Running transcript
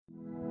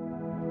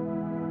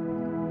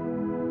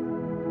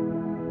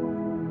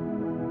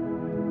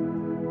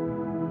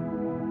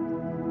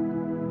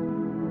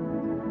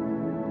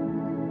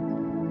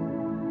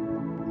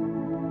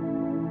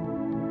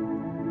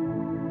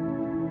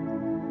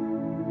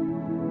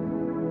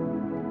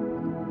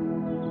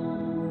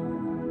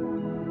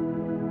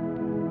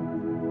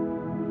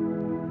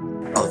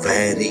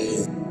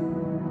very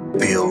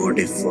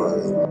beautiful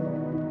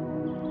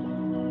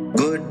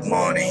good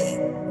morning.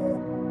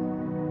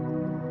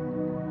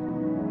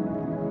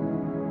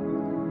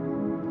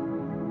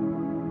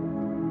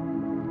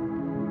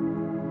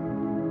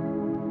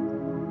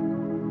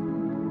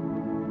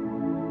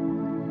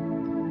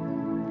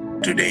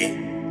 Today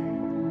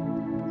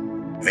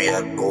we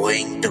are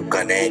going to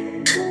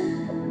connect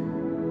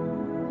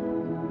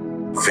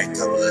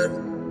with our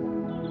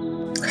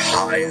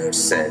higher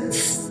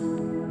self.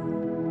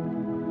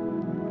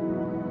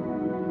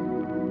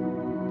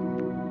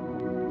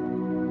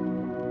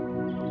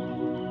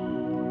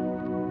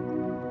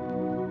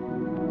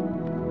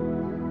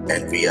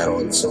 And we are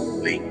also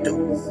going to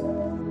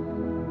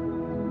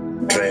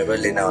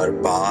travel in our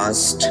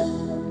past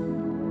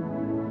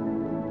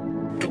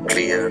to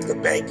clear the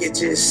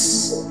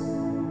baggages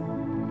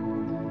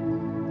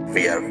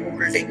we are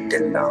holding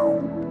till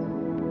now.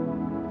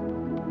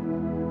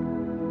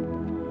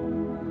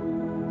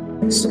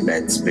 So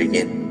let's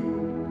begin.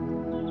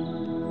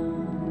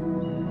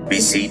 Be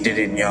seated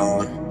in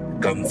your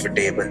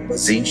comfortable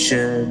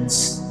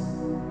positions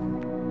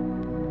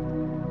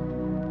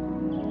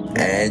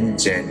and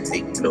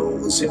gently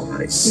close your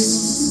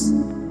eyes.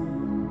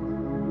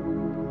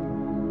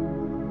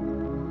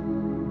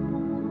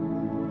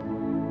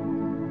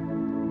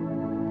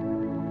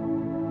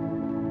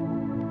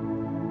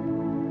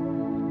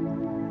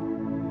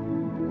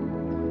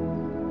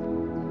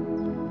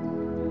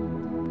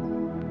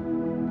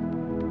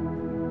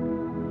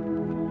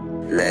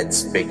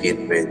 Let's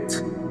begin with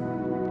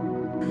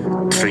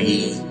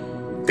 3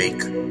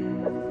 big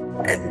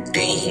and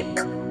deep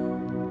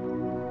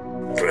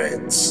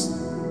breaths.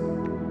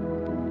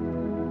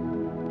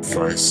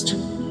 First,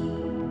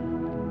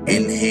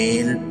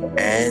 inhale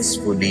as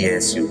fully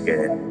as you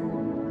can,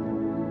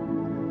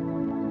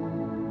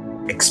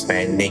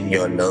 expanding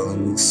your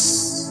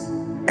lungs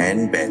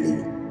and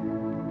belly.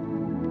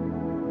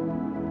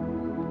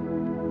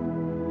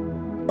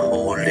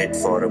 Hold it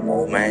for a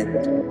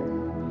moment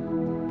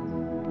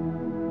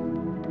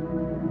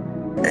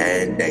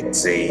and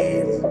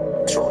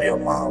exhale through your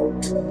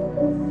mouth.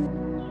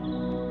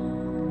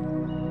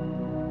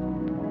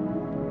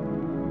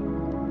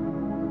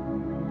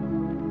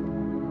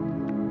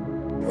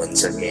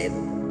 Once again,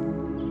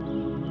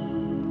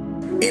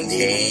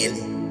 inhale,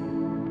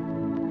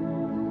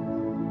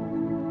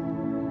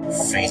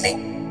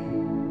 feeling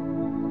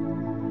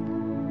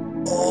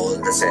all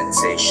the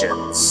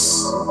sensations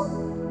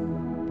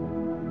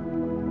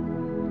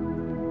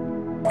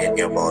in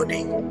your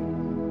body.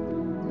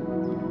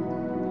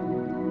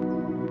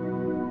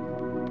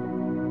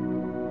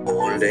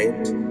 Hold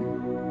it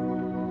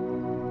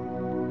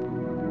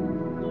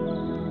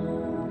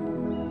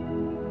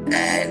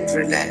and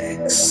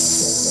relax.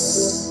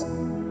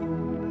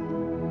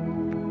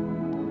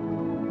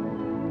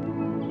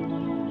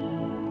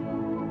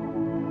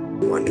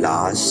 One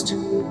last.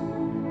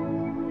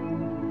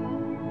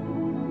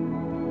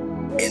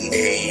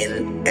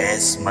 Inhale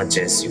as much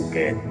as you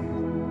can.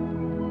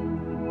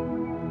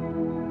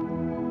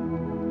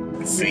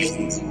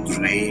 Feeling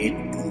great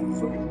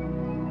movement.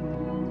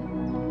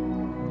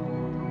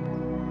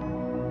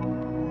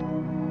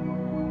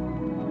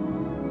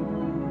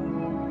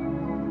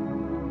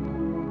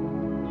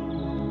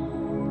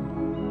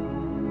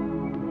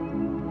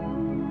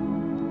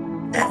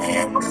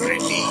 And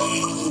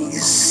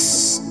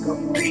release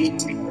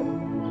completely.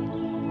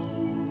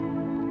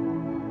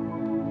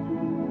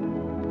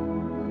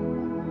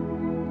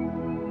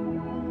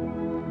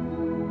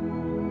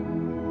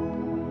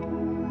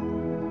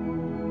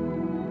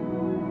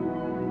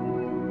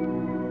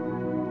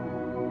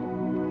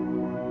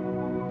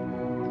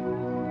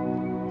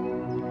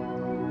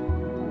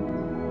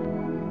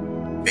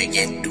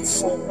 Begin to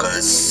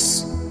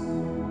focus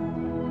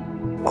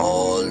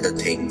all the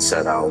things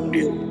around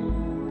you.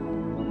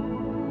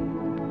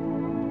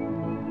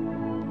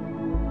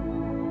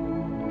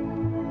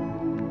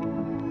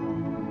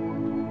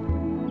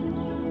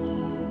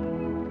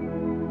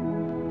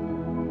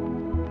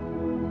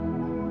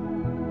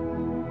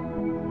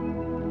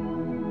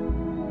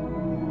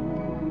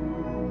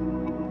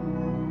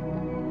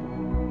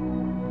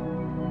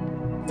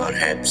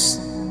 Perhaps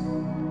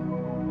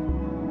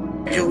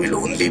you will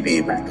only be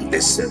able to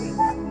listen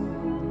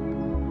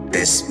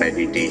this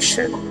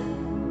meditation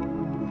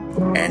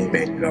and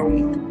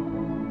background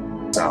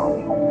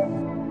sound.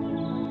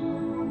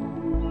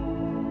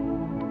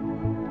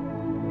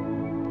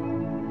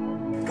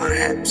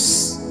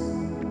 Perhaps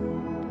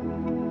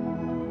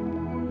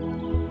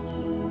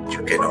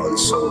you can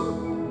also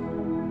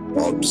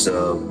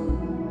observe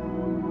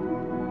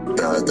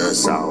the other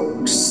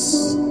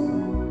sounds.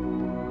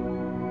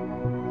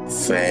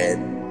 Fan,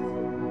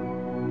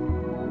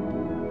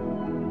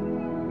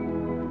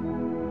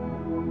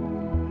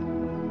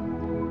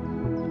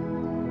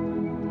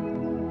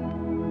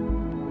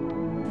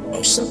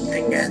 or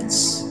something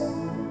else.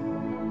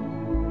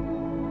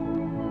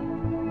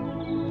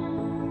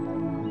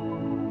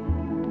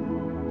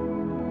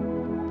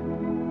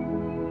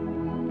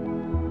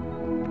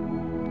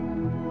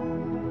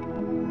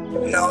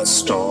 Now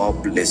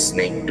stop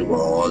listening to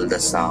all the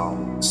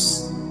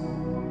sounds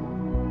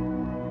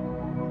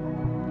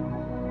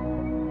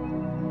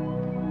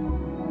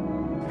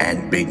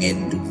and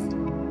begin to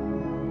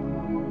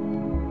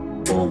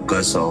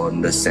focus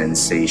on the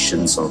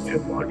sensations of your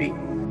body.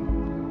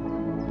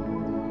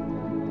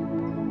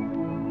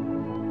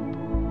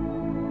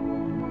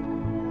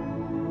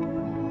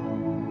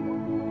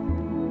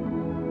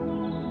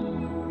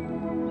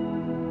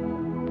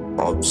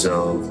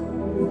 Observe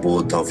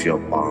both of your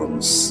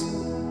palms.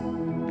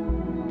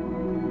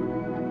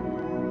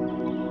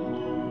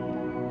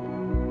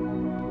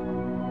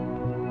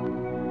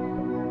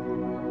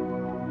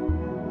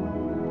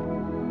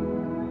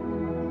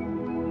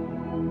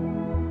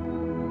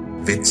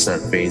 Which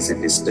surface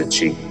it is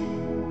touching.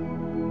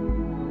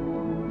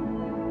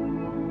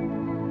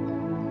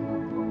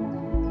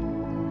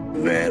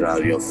 Where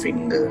are your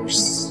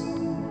fingers?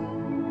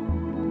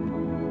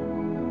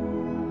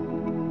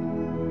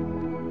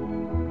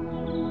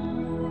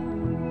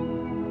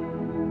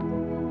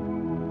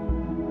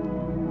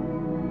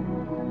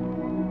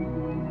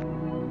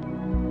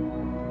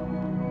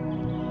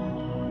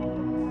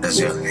 Does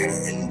your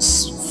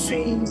hands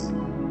feel?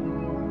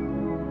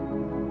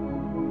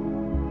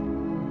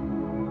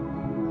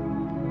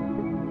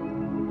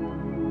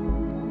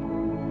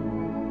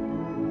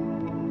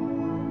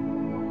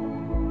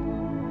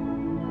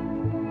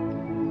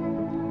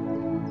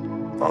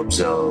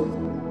 Observe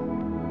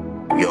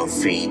your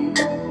feet.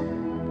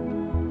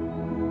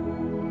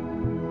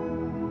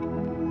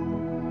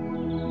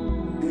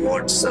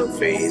 What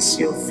surface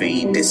your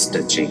feet is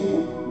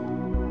touching?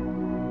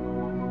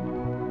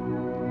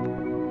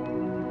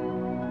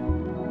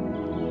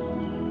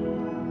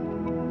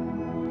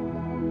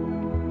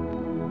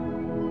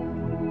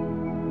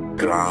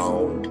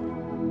 Ground.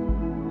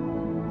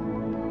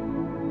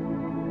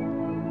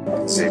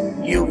 Is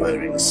it you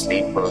wearing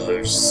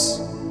slippers?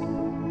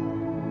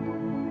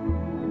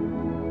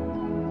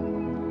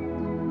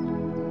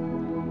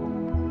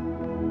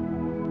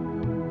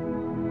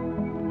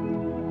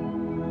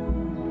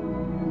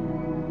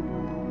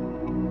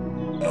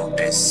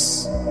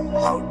 Notice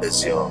how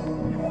does your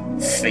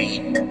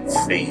feet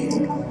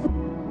feel?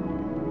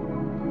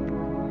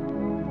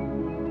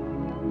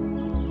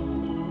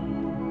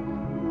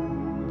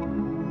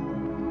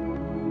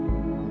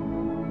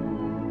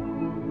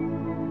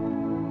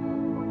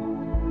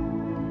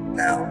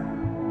 Now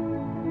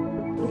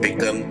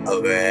become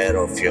aware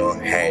of your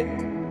head,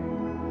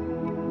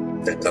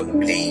 the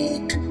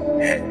complete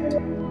head.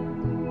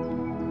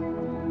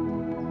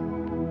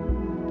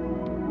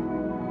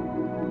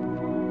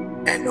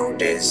 And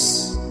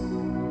notice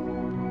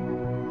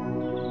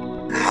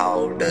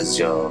how does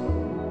your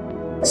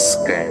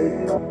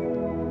scalp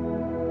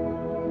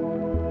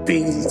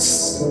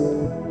feels.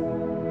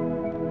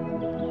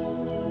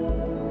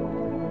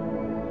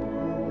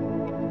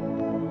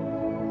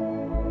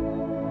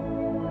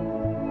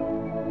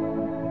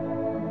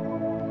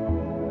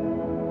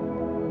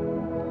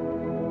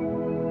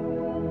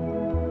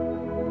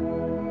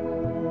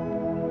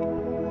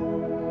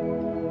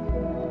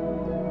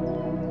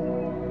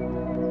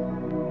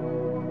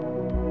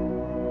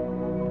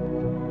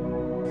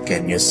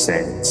 Can you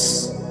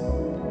sense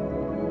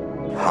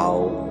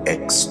how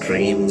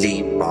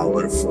extremely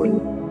powerful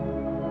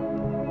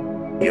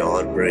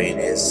your brain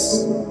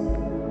is?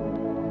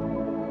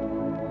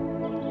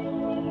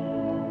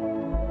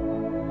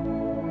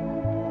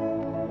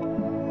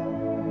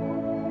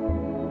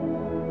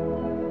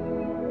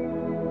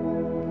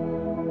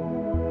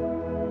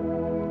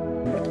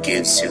 It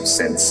gives you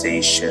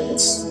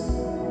sensations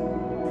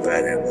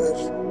wherever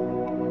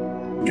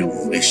you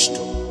wish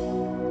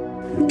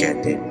to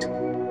get it.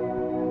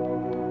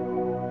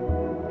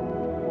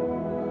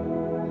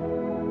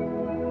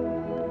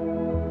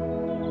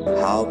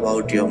 How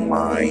about your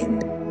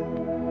mind?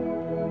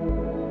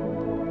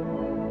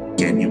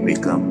 Can you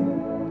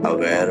become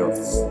aware of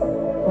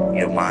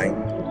your mind?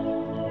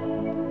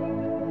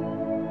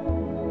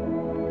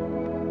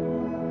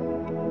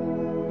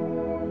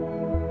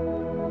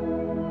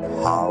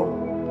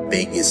 How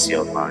big is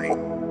your mind?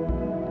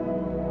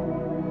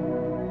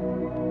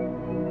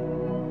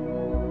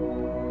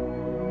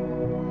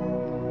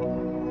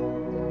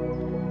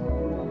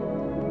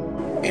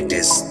 It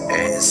is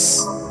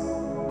as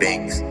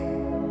big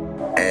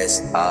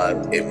as our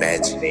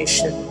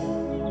imagination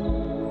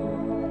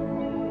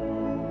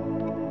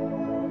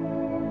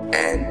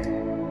and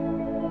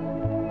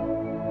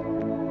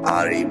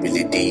our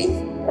ability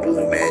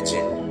to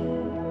imagine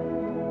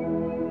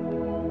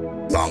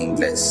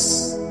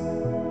boundless,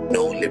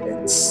 no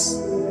limits.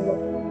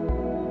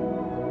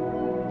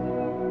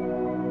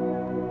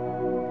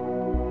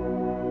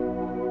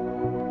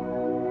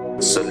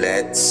 So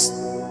let's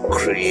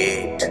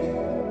create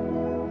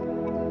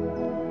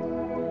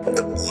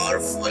the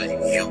powerful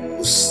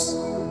use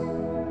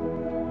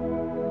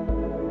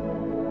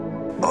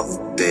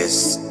of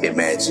this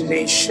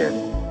imagination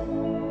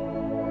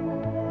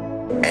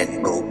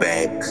and go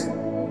back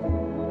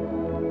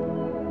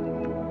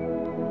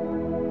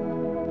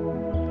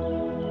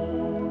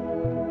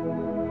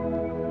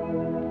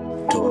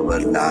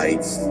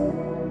life.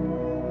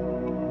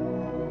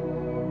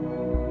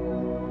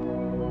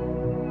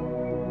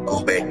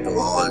 Go back to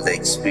all the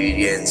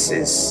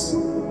experiences,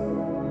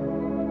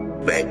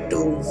 back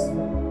to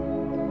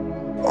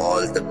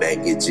all the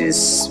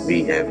baggages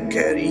we have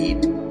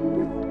carried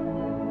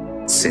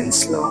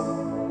since long,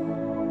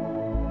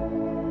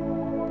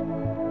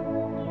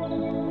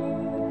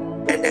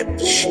 and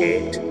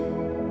appreciate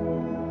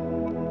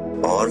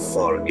or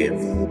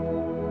forgive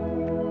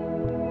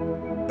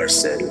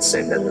ourselves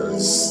and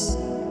others.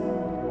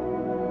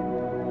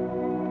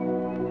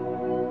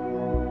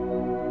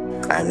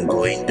 I'm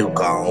going to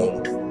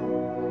count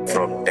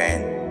from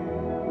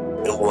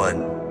 10 to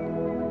 1,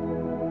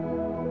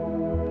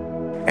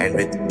 and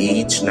with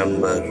each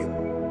number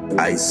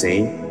I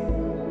say,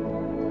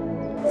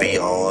 we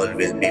all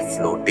will be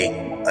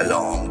floating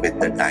along with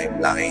the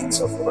timelines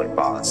of our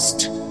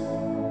past,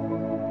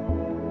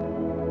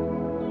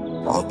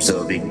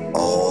 observing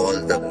all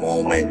the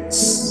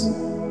moments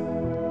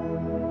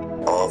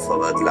of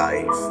our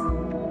life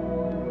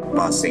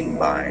passing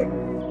by.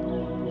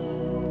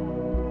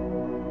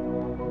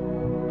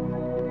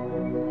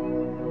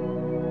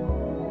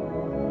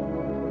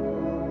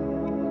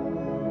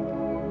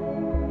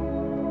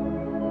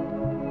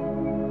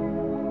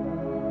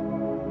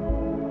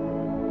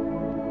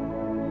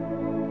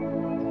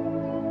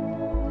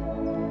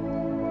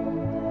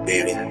 We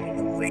will be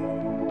moving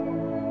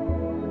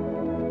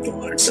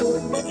towards our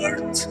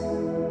birth,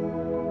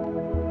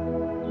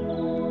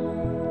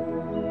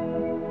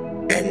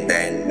 and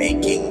then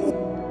making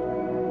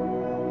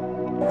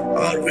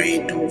our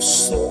way to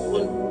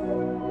soul,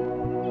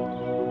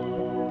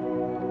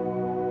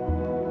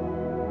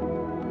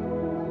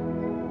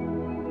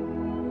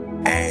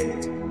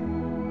 and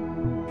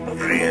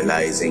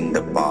realizing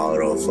the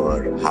power of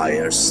our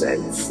higher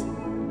self.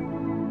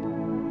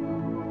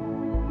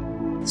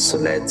 So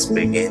let's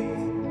begin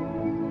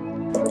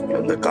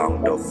on the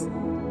count of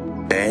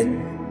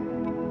 10.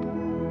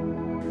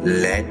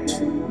 Let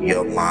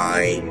your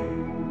mind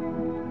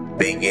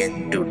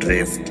begin to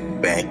drift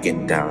back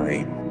in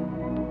time.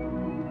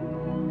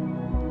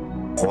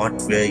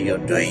 What were you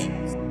doing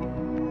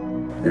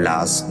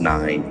last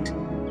night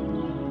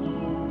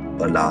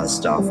or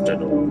last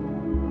afternoon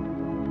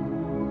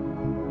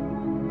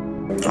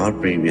or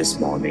previous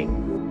morning?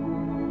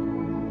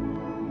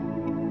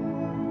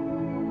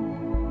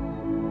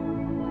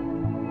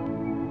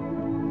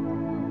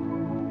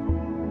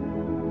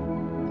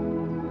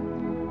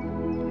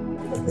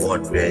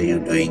 What were you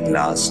doing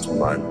last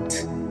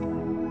month?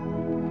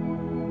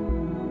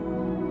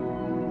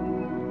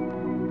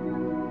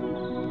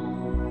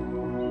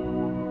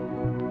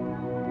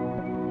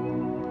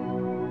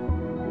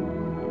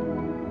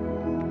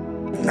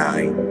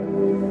 Nine.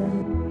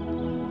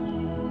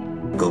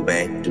 Go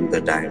back to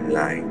the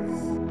timeline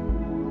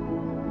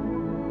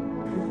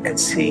and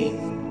see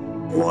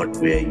what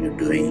were you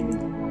doing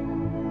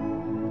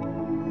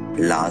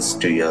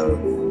last year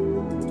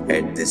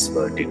at this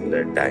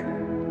particular time.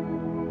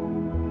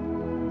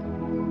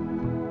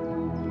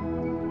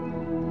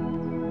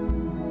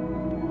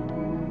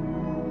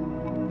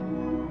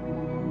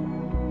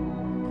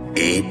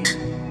 8.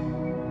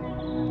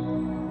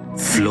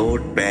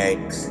 Float back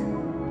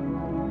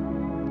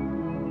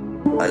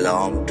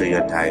along to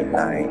your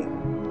timeline.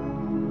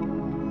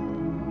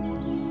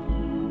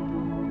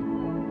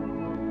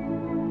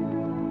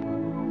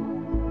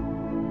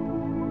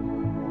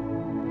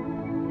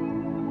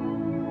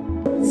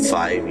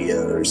 5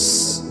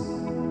 years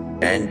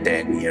and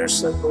 10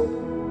 years ago.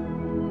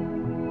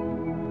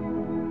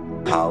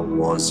 How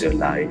was your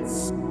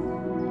life?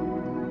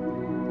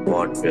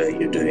 What were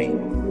you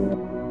doing?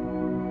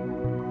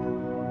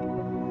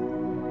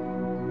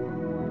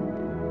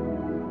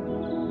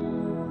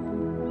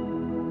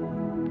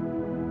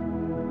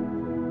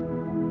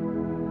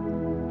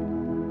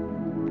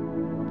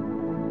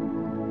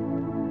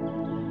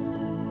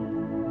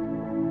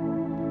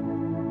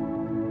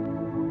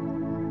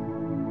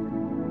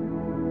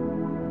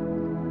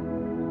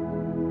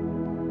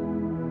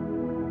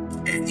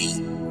 Any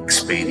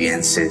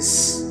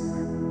experiences,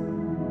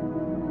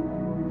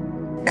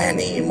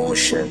 any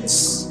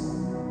emotions,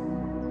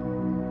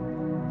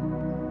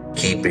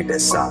 keep it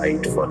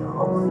aside for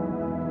now.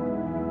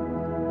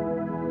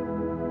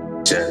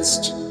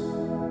 Just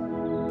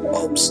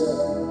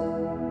observe.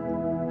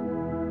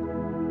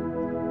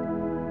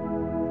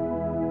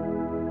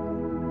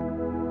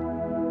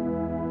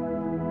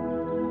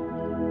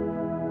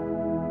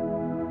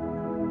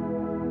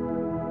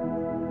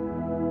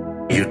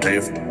 You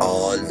drift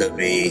all the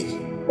way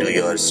to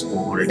your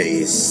school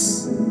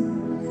days.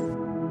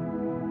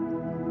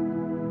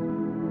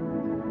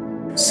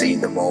 See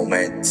the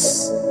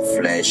moments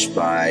flash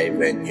by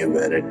when you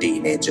were a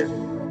teenager.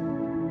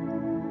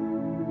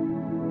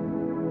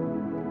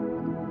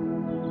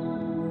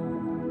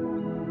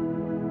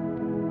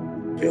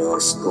 Your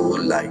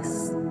school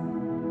life.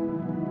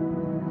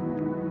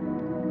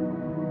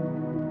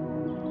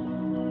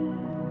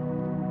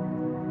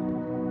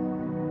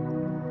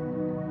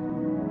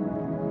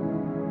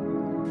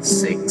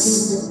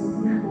 Six.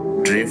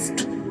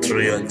 Drift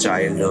through your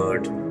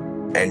childhood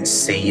and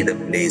see the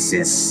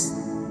places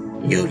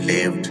you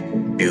lived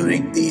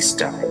during these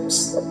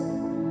times.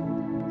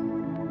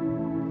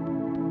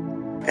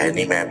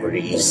 Any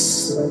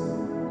memories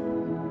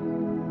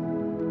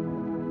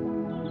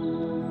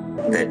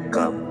that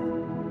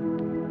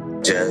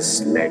come,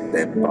 just let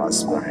them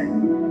pass by.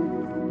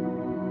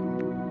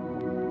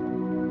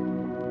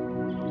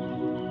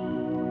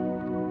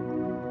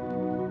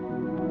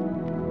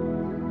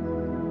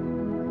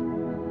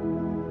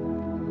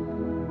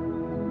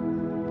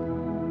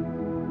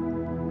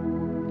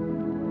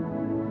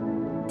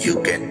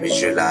 You can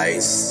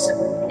visualize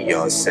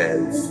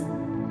yourself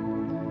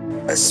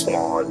a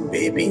small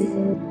baby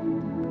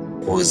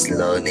who's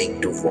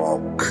learning to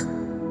walk.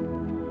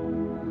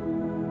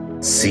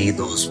 See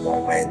those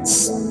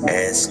moments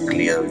as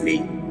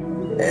clearly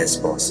as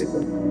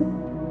possible.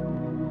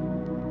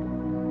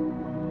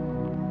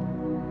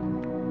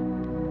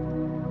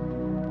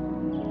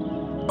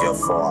 Your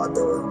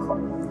father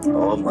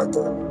or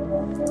mother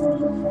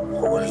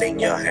holding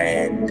your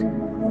hand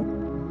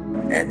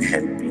and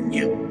helping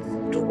you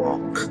to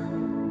walk.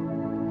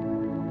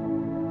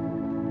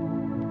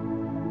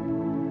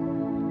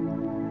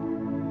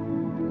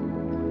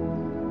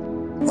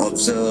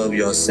 Observe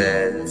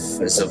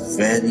yourself as a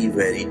very,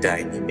 very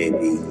tiny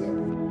baby.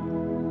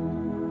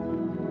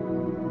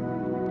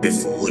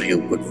 Before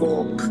you could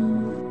walk,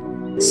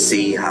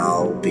 see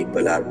how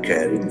people are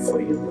caring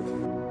for you,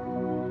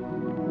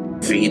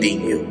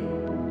 feeding you.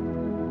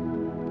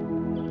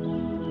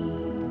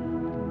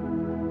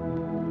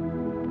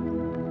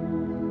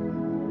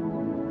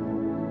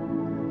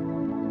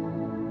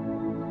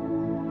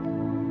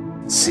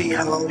 See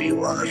how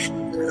you are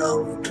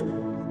loved.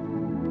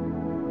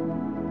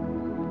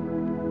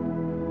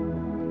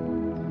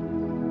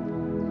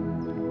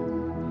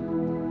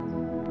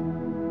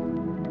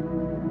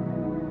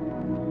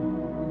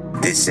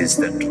 This is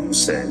the true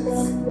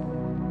self.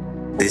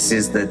 This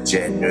is the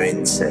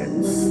genuine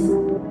self.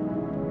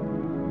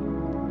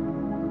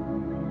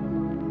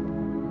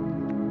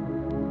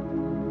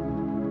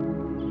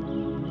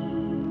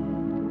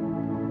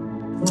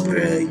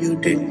 Where you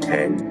didn't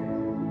have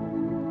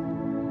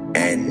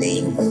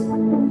any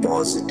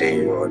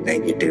positive or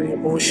negative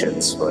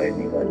emotions for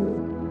anyone.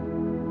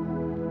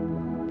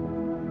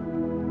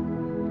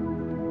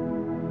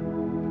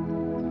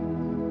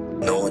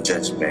 No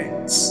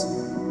judgments.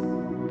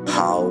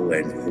 How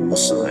and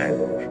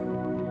whosoever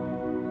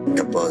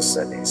the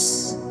person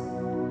is.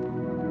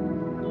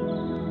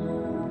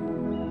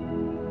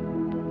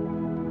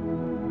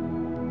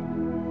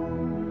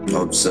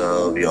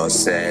 Observe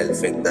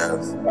yourself in the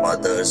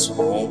mother's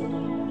home,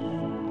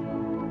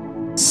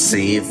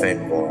 safe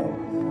and warm,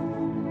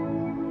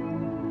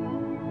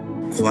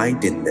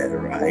 quite in there,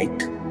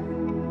 right?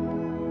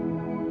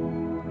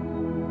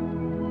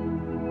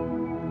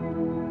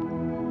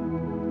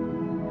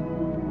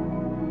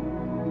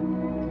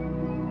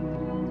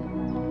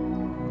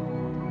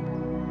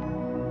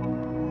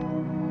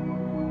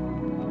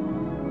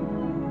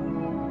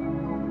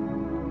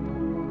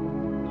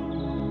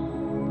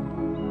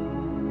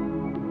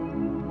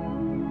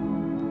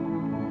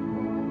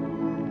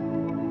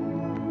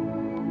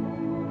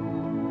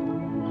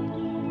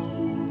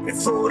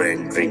 Before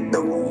entering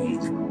the womb,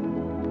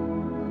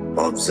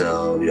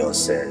 observe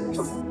yourself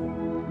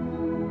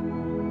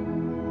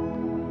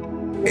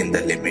in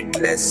the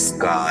limitless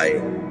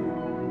sky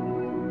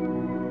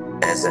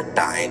as a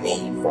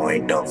tiny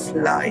point of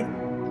light,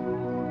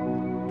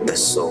 the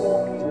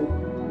soul,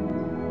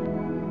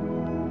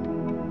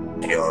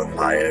 your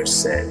higher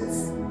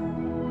self,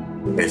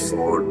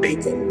 before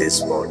taking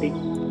this body.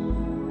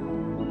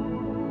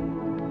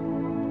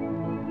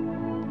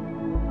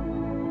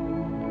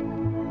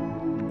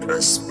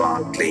 A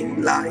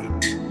sparkling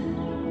light,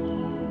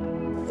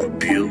 a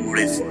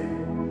beautiful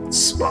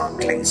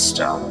sparkling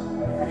star.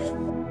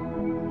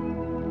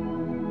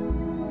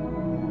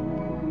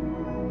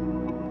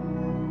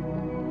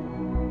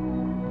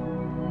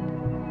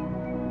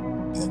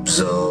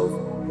 Observe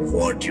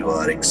what you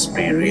are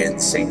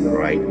experiencing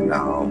right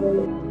now.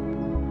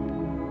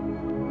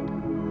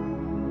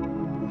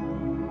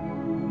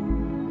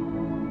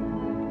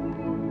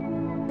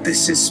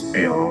 This is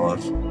pure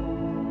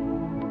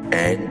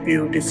and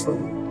beautiful.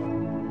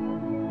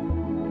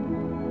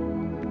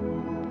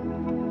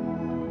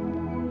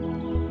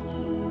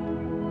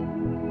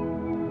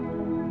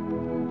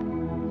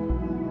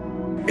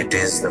 It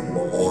is the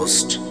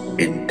most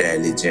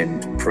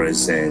intelligent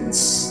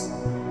presence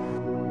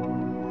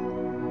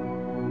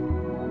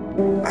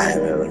I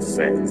have ever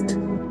felt.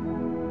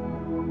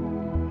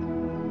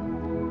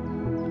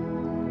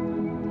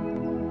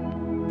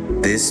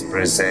 This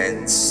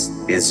presence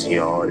is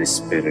your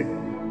spirit,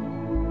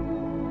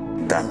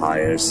 the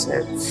higher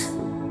self.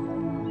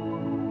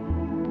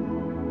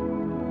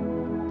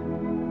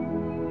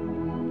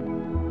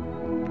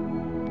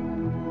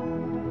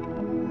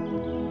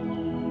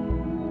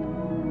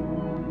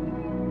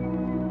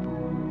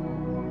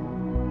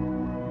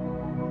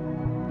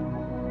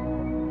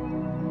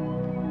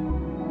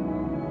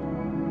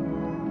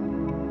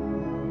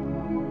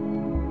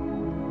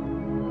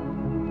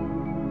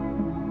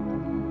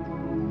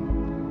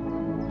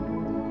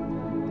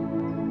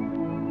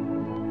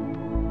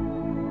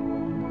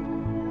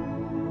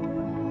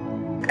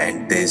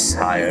 And this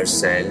higher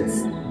self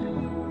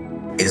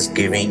is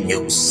giving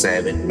you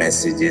 7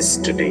 messages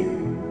today.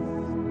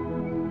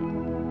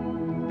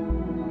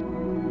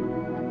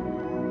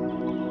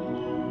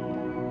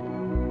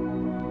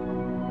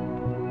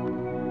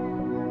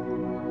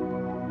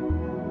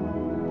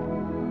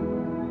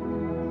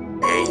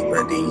 Hey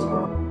buddy,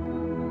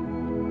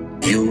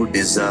 you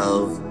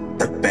deserve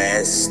the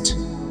best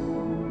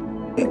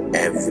in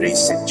every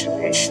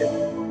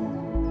situation.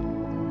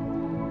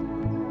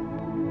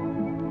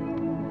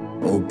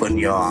 Open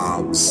your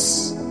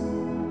arms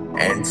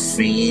and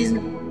feel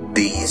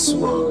these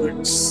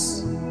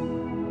words.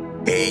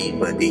 Hey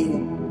buddy,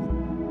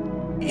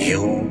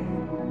 you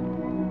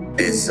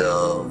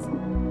deserve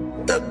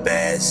the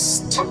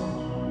best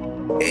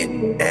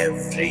in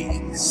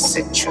every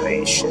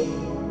situation.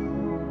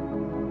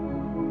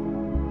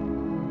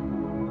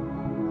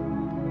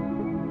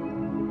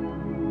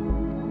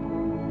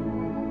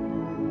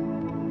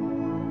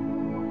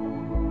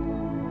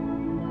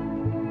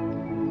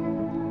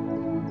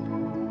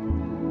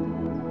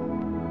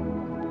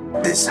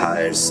 This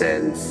higher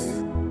self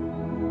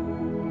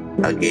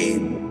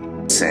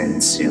again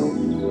sends you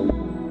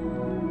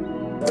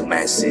the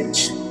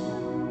message.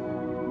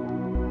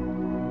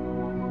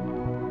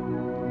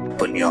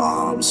 Open your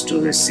arms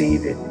to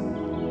receive it.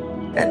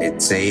 And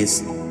it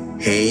says,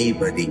 hey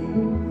buddy,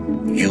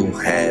 you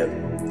have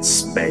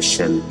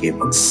special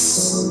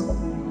gifts.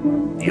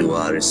 You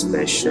are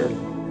special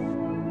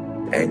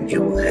and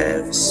you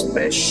have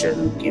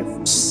special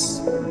gifts.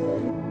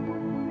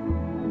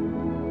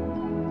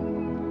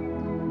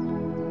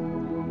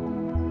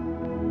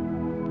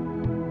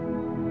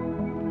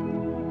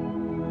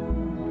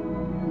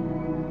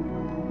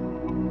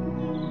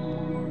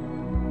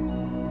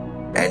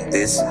 And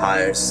this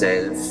higher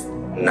self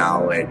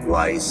now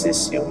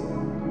advises you.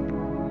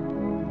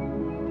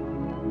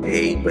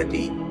 Hey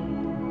buddy,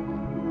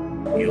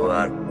 you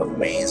are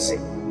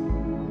amazing.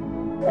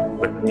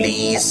 But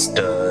please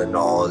turn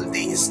all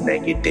these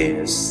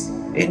negatives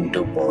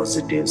into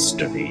positives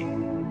today.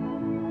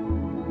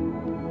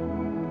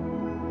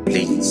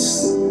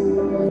 Please,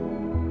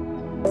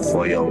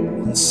 for your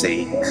own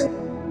sake,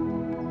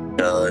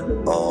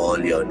 turn all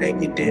your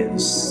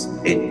negatives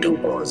into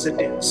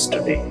positives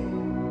today.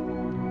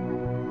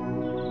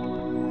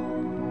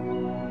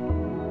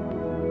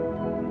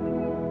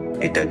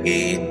 It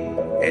again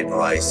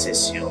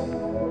advises you.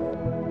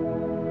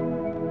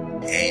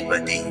 Hey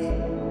buddy,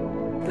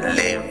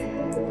 live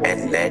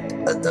and let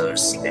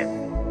others live.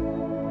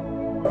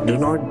 Do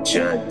not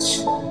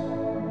judge.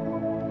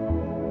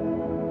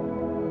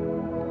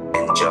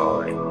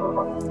 Enjoy.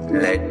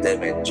 Let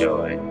them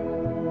enjoy.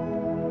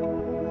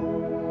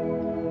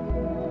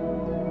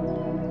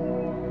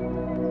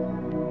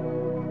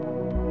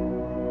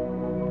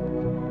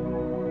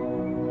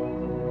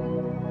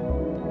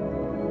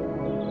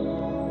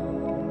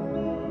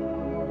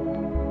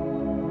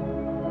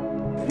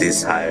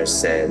 This higher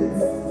self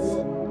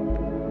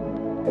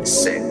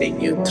is sending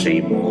you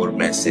 3 more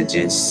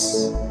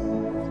messages.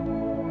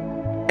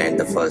 And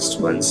the first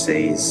one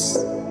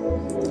says,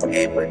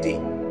 hey buddy,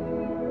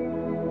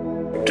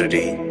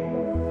 today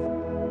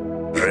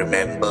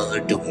remember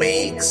to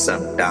make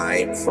some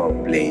time for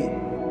play.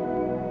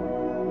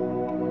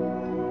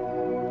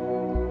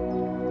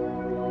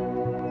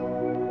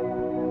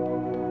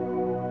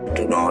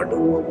 Do not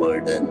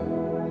overburden.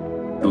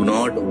 Do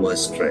not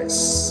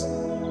overstress.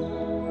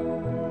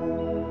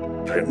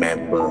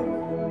 Remember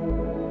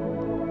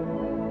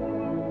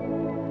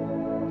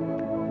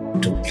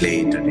to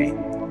play today.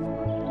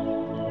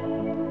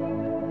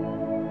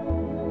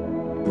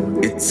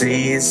 It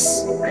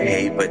says,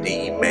 hey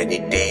buddy,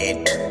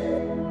 meditate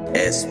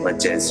as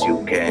much as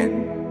you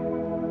can,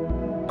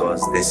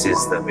 because this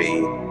is the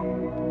way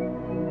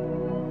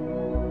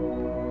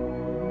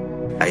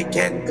I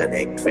can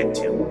connect with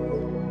you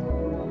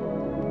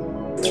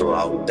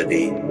throughout the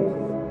day.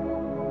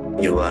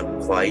 You are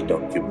quite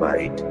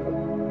occupied.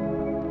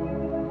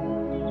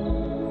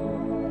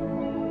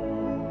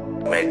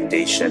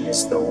 Meditation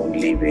is the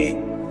only way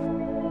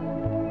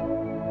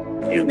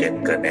you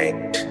can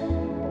connect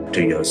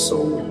to your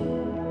soul,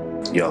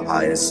 your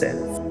higher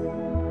self.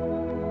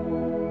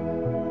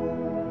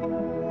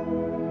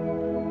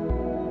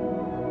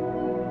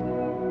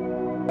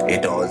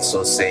 It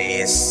also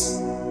says,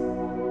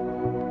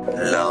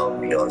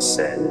 love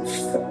yourself.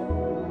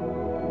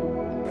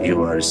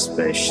 You are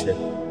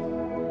special.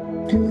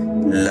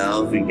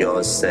 Love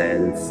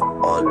yourself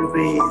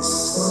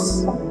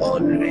always,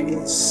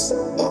 always,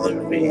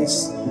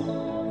 always.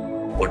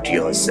 Put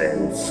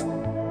yourself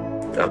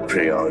a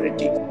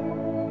priority.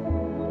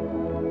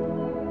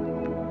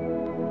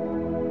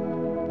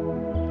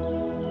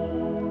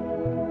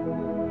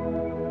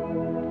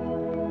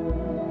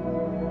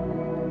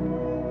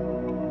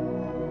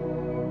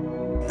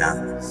 Now,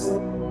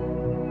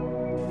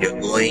 you're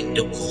going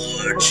to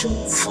merge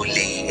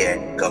fully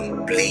and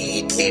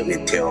completely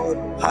with your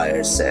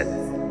higher self.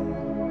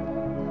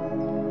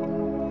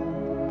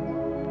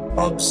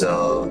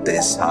 Observe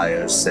this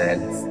higher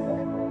self,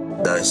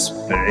 the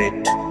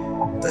spirit,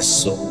 the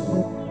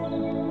soul,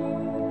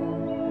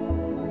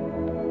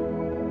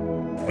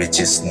 which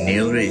is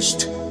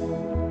nourished,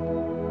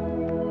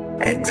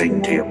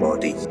 entering to your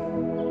body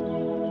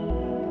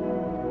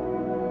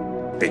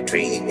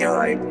between your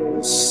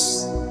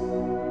eyebrows,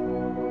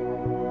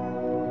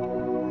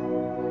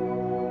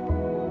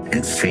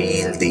 and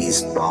feel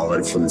these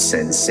powerful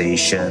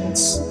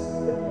sensations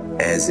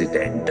as it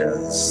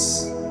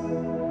enters.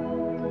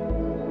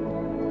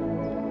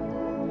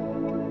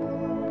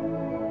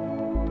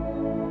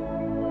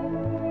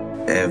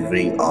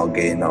 Every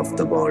organ of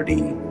the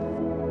body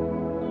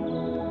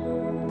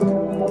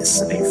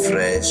is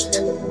refreshed,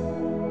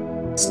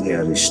 is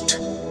nourished.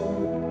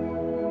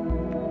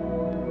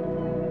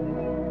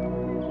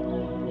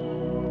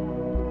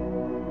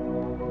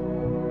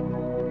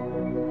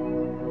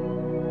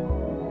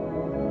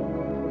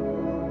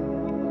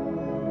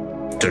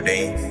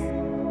 Today,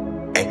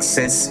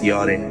 access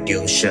your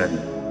intuition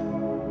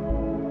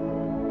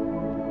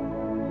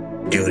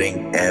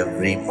during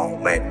every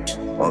moment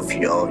of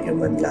your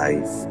human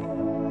life.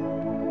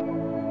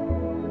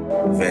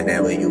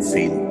 Whenever you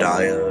feel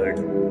tired,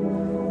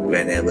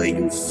 whenever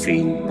you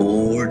feel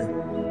bored,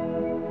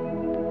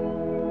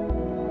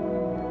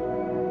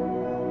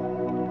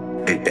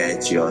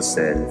 detach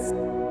yourself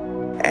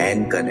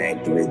and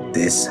connect with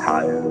this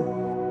higher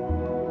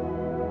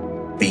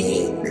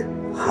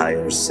being,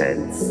 higher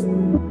self.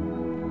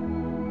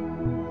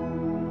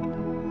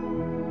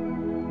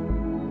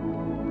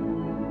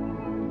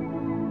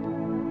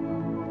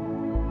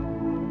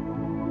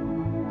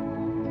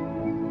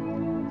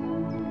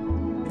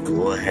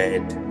 Go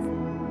ahead.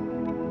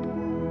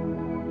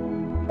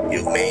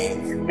 You may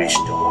wish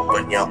to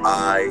open your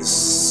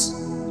eyes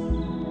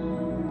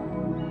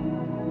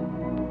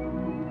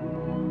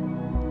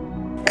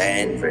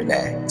and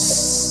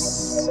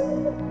relax.